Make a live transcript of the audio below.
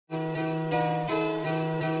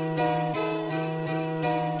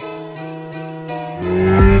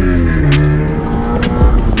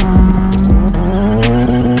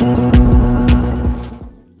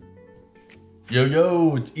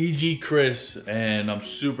Yo, it's EG Chris, and I'm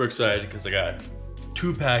super excited because I got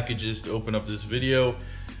 2 packages to open up this video.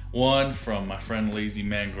 One from my friend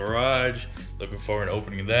Lazymangarage, looking forward to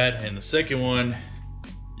opening that, and the second one,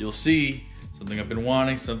 you'll see, something I've been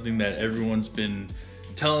wanting, something that everyone's been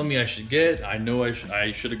telling me I should get. I know I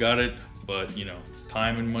should have got it, but you know,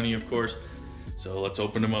 time and money, of course. So let's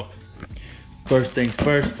open them up. First things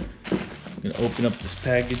first, I'm gonna open up this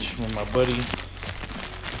package from my buddy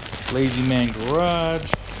Lazymangarage.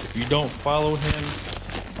 If you don't follow him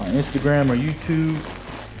on Instagram or YouTube,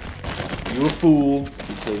 you're a fool,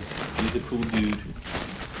 because he's a cool dude.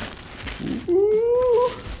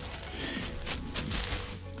 Ooh.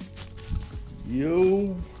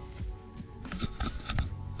 Yo.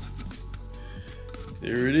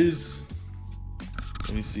 There it is.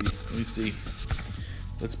 Let me see.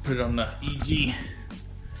 Let's put it on the EG.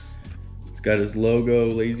 It's got his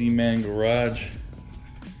logo, Lazymangarage.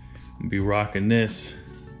 I'll be rocking this.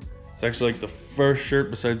 It's actually like the first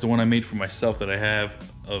shirt besides the one I made for myself that I have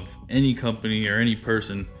of any company or any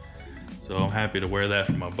person. So I'm happy to wear that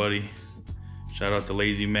for my buddy. Shout out to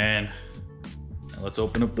Lazy Man. Now let's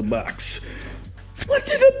open up the box.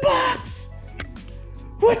 What's in the box?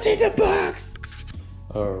 What's in the box?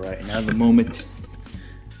 All right, now the moment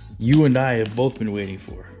you and I have both been waiting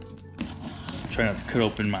for. Try not to cut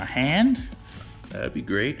open my hand. That'd be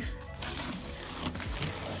great.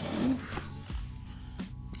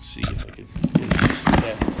 Let's see if I can get this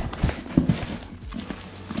back.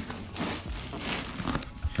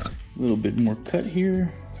 A little bit more cut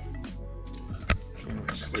here. Trying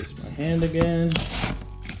to slice my hand again.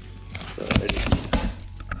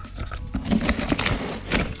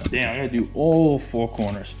 Damn, I gotta do all 4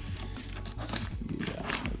 corners. Yeah,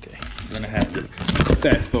 okay. I'm gonna have to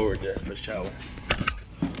fast forward there for shall we?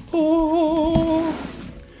 Oh,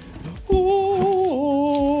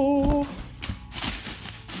 oh.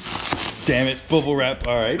 Damn it, bubble wrap.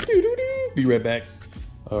 All right, be right back.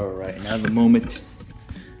 All right, now the moment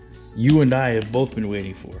you and I have both been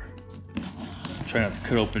waiting for. Try not to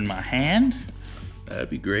cut open my hand. That'd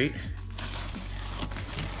be great.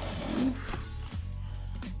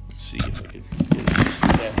 Let's see if I can get this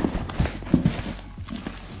back.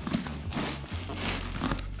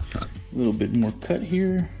 A little bit more cut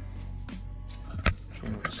here.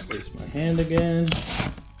 Trying to slice my hand again.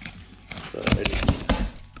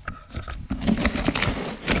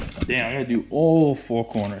 Damn, I gotta do all 4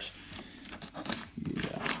 corners. Yeah,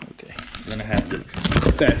 okay. I'm gonna have to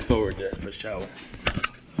fast forward there for shall we?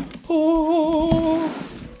 Oh,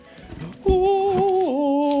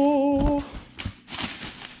 oh.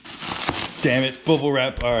 Damn it, bubble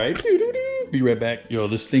wrap. All right, be right back. Yo,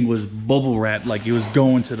 this thing was bubble wrapped like it was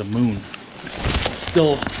going to the moon. I'm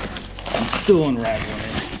still unraveling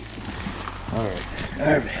it. All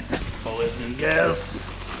right, boys and gals.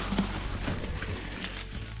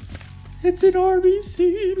 It's an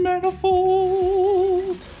RBC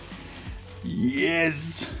manifold.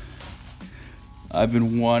 Yes. I've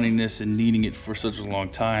been wanting this and needing it for such a long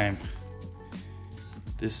time.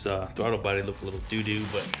 This throttle body looked a little doo-doo,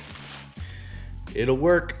 but it'll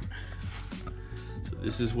work. So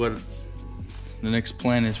this is what the next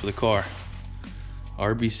plan is for the car.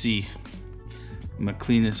 RBC. I'm gonna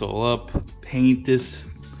clean this all up, paint this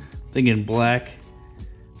thing in black,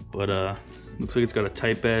 but looks like it's got a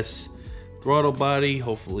Type S throttle body.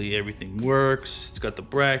 Hopefully everything works. It's got the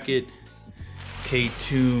bracket,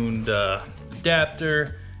 K-tuned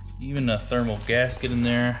adapter, even a thermal gasket in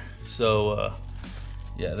there. So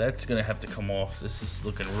yeah, that's gonna have to come off. This is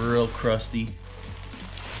looking real crusty.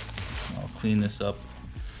 I'll clean this up,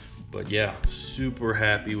 but yeah, super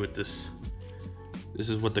happy with this. This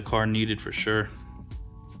is what the car needed for sure.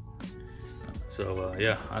 So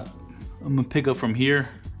yeah, I'm gonna pick up from here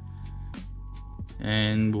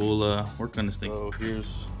and we'll work on this thing. So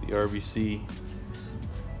here's the RBC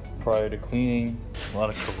prior to cleaning. A lot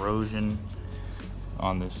of corrosion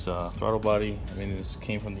on this throttle body. I mean, this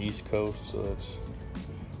came from the East Coast, so that's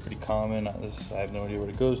pretty common. I have no idea what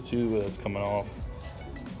it goes to, but it's coming off.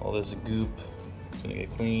 All this goop, it's gonna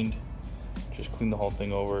get cleaned. Just clean the whole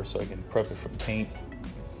thing over so I can prep it for paint.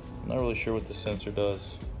 I'm not really sure what the sensor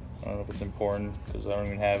does. I don't know if it's important because I don't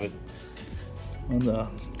even have it on the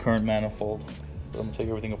current manifold. But I'm gonna take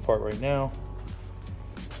everything apart right now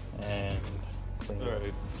and clean it. All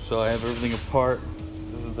right, so I have everything apart.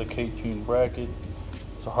 This is the K-tuned bracket.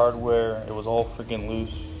 It's the hardware. It was all freaking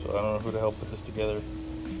loose, so I don't know who to help put this together.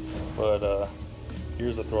 But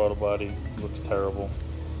here's the throttle body. It looks terrible.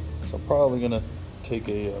 So I'm probably gonna take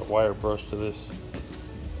a wire brush to this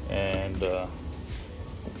and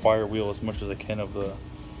wire wheel as much as I can of the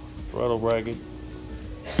throttle bracket,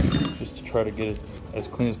 just to try to get it as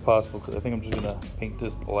clean as possible, because I think I'm just gonna paint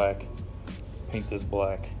this black, and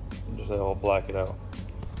just all black it out.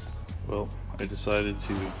 Well, I decided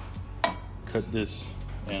to cut this,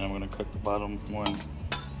 and I'm gonna cut the bottom one,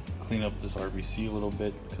 clean up this RBC a little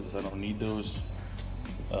bit because I don't need those,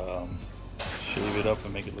 shave it up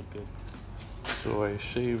and make it look good. So I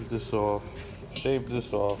shaved this off.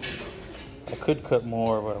 I could cut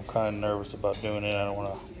more, but I'm kind of nervous about doing it. I don't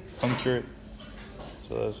want to puncture it.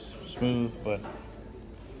 So that's smooth, but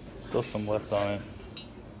still some left on it.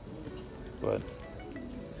 But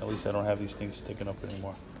at least I don't have these things sticking up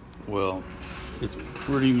anymore. Well, it's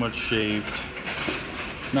pretty much shaved.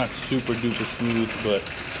 Not super duper smooth, but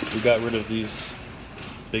we got rid of these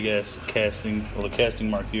big ass casting, well, the casting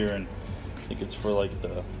mark here, and I think it's for like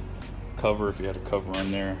the cover, if you had a cover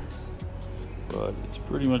on there. But it's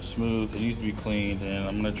pretty much smooth. It needs to be cleaned, and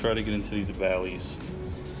I'm gonna try to get into these valleys.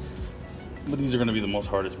 But these are gonna be the most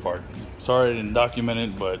hardest part. Sorry I didn't document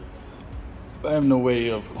it, but I have no way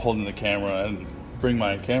of holding the camera. I didn't bring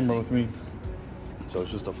my camera with me, so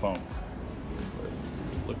it's just a phone.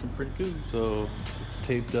 But looking pretty good. So it's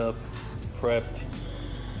taped up, prepped.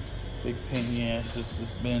 Big pain in the ass this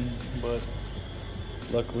has been, but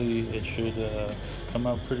luckily it should come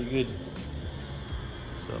out pretty good.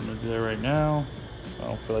 So I'm gonna do that right now. I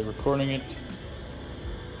don't feel like recording it.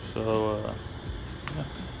 So yeah,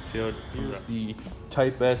 see how it comes out. The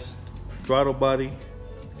Type S throttle body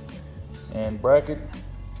and bracket,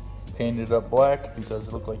 painted up black because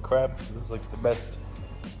it looked like crap. It was like the best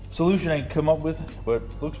solution I could come up with, but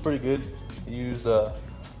looks pretty good. I used some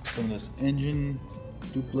of this engine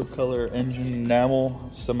duplicate color engine enamel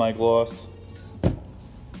semi-gloss.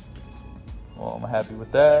 Well, I'm happy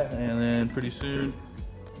with that, and then pretty soon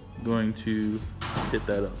I'm going to hit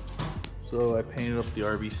that up. So I painted up the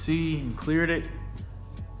RBC and cleared it.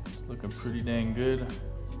 It's looking pretty dang good.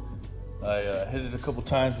 I hit it a couple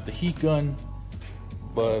times with the heat gun,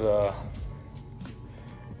 but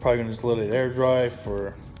probably gonna just let it air dry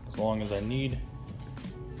for as long as I need.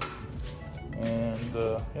 And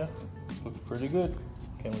yeah, looks pretty good.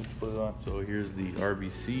 Can't wait to put it on. So here's the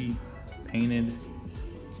RBC painted,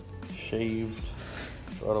 shaved,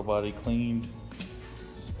 throttle body cleaned,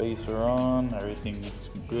 spacer on, everything is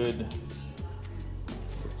good.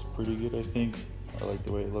 Looks pretty good, I think. I like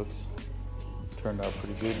the way it looks. Turned out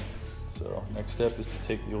pretty good. So next step is to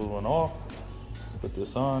take the old one off, put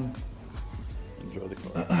this on, enjoy the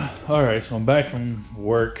car. All right, so I'm back from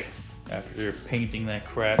work after painting that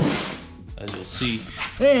crap, as you'll see.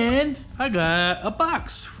 And I got a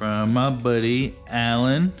box from my buddy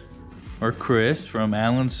Alan, or Chris, from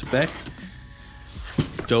Alan Spec.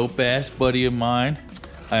 Dope ass buddy of mine.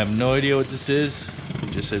 I have no idea what this is. He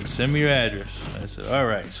just said, send me your address. I said, all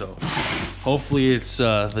right, so hopefully it's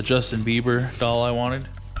the Justin Bieber doll I wanted.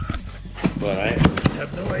 But I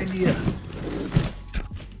have no idea.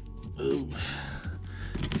 Ooh.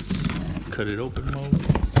 Let's cut it open mode.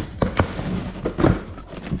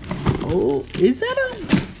 Oh, is that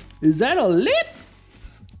a lip?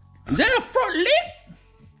 Is that a front lip?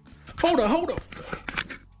 Hold up.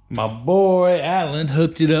 My boy Alan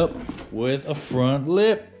hooked it up with a front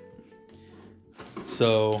lip.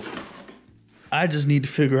 So I just need to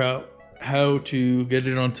figure out how to get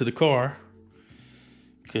it onto the car,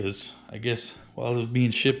 because I guess while it was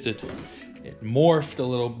being shipped it morphed a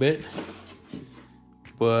little bit.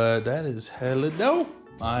 But that is hella dope.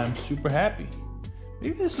 I'm super happy.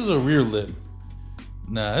 Maybe this is a rear lip.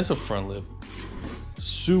 Nah, it's a front lip.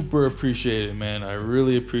 Super appreciate it, man. I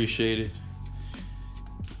really appreciate it.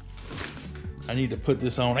 I need to put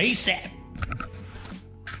this on ASAP.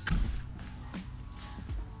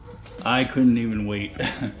 I couldn't even wait.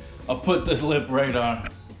 I'll put this lip right on.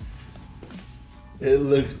 It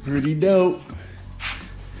looks pretty dope.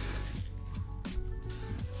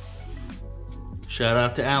 Shout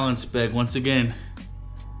out to Alan Spec once again.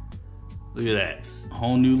 Look at that. A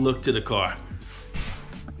whole new look to the car.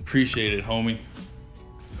 Appreciate it, homie.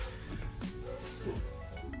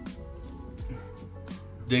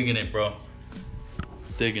 Digging it, bro.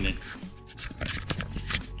 Digging it.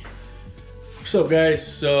 What's up, guys?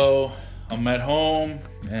 So I'm at home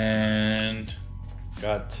and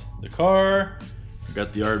got the car,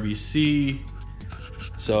 got the RBC.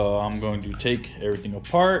 So I'm going to take everything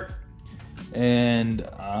apart, and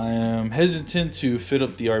I am hesitant to fit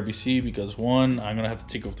up the RBC because, one, I'm gonna have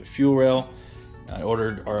to take off the fuel rail. I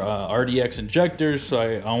ordered our RDX injectors, so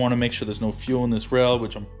I want to make sure there's no fuel in this rail,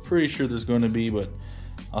 which I'm pretty sure there's going to be, but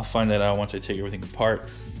I'll find that out once I take everything apart.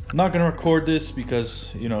 I'm not gonna record this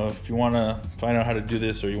because, you know, if you wanna find out how to do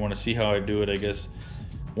this or you wanna see how I do it, I guess,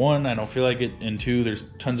 one, I don't feel like it, and two, there's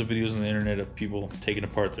tons of videos on the internet of people taking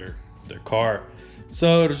apart their car.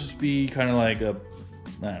 So it'll just be kind of like a,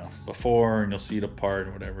 I don't know, before, and you'll see it apart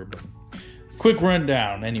or whatever, but quick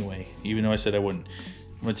rundown anyway, even though I said I wouldn't.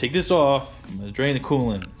 I'm gonna take this off, I'm gonna drain the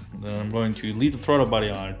coolant, then I'm going to leave the throttle body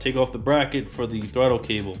on, take off the bracket for the throttle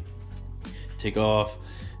cable, take off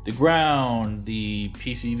the ground, the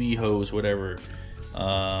PCV hose, whatever,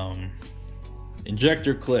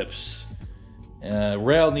 injector clips,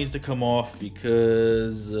 rail needs to come off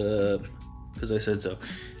because I said so,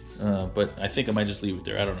 but I think I might just leave it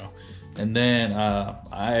there, I don't know. And then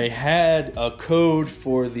I had a code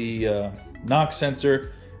for the knock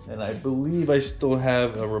sensor, and I believe I still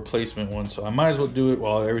have a replacement one, so I might as well do it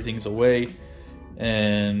while everything's away.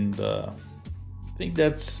 And I think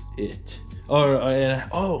that's it.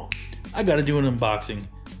 Oh, I gotta do an unboxing.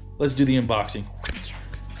 Let's do the unboxing.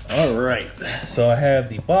 All right, so I have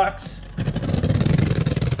the box.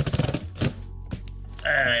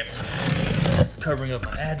 I'm covering up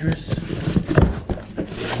my address,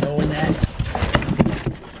 knowing that.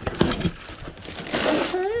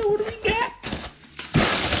 Okay, what do we got?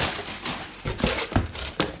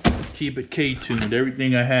 Keep it K-tuned.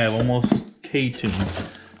 Everything I have almost K-tuned.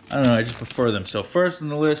 I don't know, I just prefer them. So first on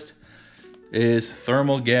the list is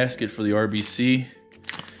thermal gasket for the RBC.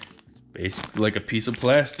 Basically like a piece of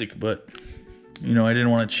plastic, but you know, I didn't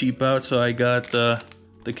want to cheap out, so I got the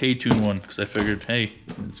K-tune one because I figured, hey,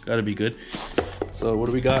 it's got to be good. So what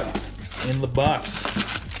do we got in the box?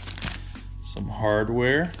 Some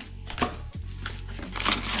hardware.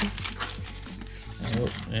 Oh,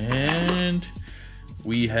 and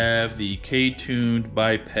we have the K-tuned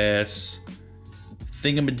bypass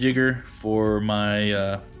thingamajigger for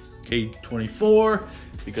my K24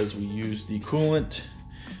 because we used the coolant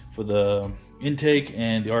for the intake,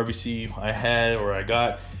 and the RBC I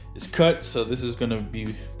got is cut, so this is gonna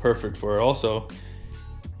be perfect for it. Also,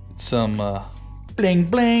 it's some bling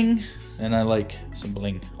bling, and I like some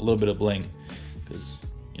bling, a little bit of bling, because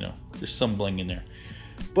you know there's some bling in there.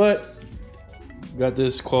 But got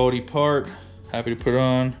this quality part, happy to put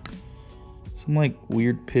on. Some like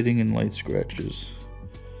weird pitting and light scratches,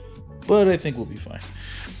 but I think we'll be fine.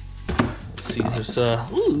 Let's see, there's a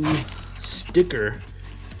sticker,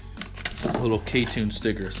 a little K-tune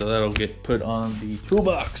sticker, so that'll get put on the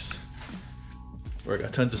toolbox where I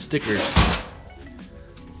got tons of stickers.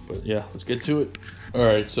 But yeah, let's get to it. All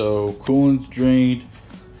right, so coolant's drained,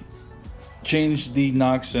 changed the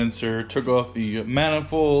knock sensor, took off the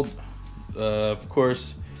manifold. Of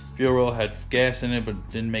course, fuel roll had gas in it, but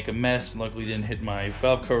didn't make a mess. Luckily, didn't hit my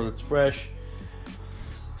valve cover that's fresh.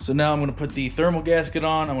 So now I'm gonna put the thermal gasket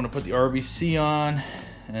on. I'm gonna put the RBC on,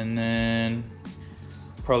 and then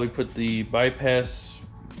probably put the bypass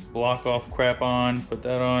block off crap on. Put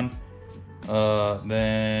that on.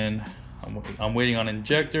 Then I'm waiting on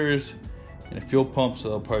injectors and a fuel pump, so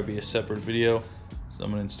that'll probably be a separate video. So I'm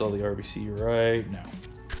gonna install the RBC right now.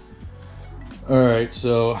 All right,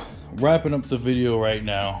 so wrapping up the video right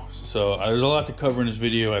now. So there's a lot to cover in this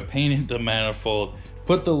video. I painted the manifold,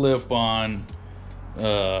 put the lip on,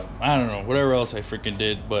 I don't know, whatever else I freaking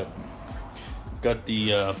did, but got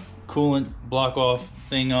the coolant block off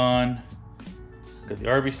thing on, got the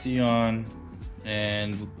RBC on,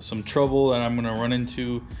 and some trouble that I'm gonna run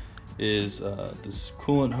into is this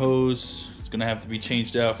coolant hose. It's gonna have to be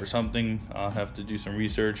changed out for something. I'll have to do some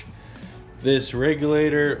research. This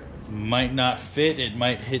regulator might not fit. It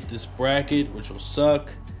might hit this bracket, which will suck.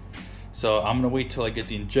 So I'm gonna wait till I get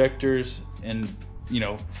the injectors and, you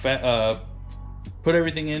know, put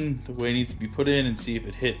everything in the way it needs to be put in and see if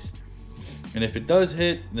it hits. And if it does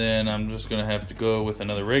hit, then I'm just gonna have to go with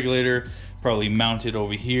another regulator, probably mount it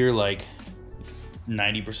over here like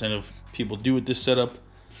 90% of people do with this setup.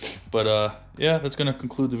 But yeah, that's gonna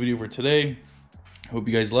conclude the video for today. Hope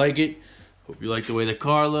you guys like it. Hope you like the way the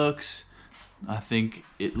car looks. I think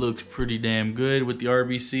it looks pretty damn good with the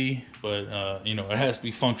RBC, but you know, it has to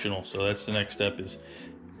be functional. So that's the next step, is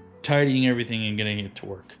tidying everything and getting it to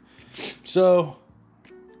work. So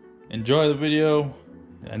enjoy the video.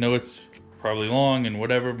 I know it's probably long and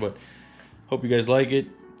whatever, but hope you guys like it.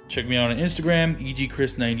 Check me out on Instagram,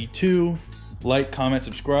 egchris92. Like, comment,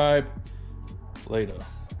 subscribe. Later.